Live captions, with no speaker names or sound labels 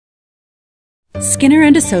Skinner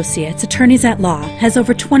and Associates, Attorneys at Law, has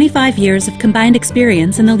over 25 years of combined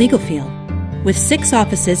experience in the legal field. With 6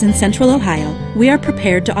 offices in Central Ohio, we are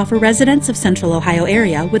prepared to offer residents of Central Ohio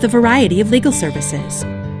area with a variety of legal services.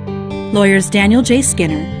 Lawyers Daniel J.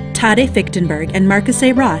 Skinner, Todd A. Fichtenberg, and Marcus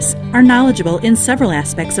A. Ross are knowledgeable in several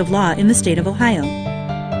aspects of law in the state of Ohio.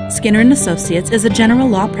 Skinner and Associates is a general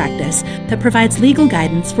law practice that provides legal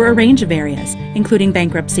guidance for a range of areas, including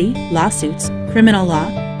bankruptcy, lawsuits, criminal law,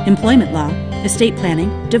 employment law, estate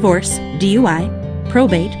planning, divorce, DUI,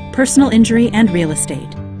 probate, personal injury, and real estate.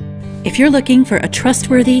 If you're looking for a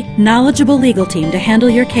trustworthy, knowledgeable legal team to handle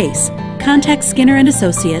your case, contact Skinner and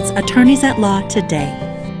Associates, Attorneys at Law today.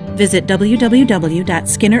 Visit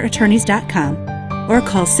www.skinnerattorneys.com or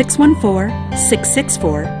call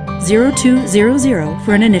 614-664-0200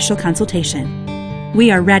 for an initial consultation.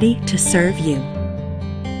 We are ready to serve you.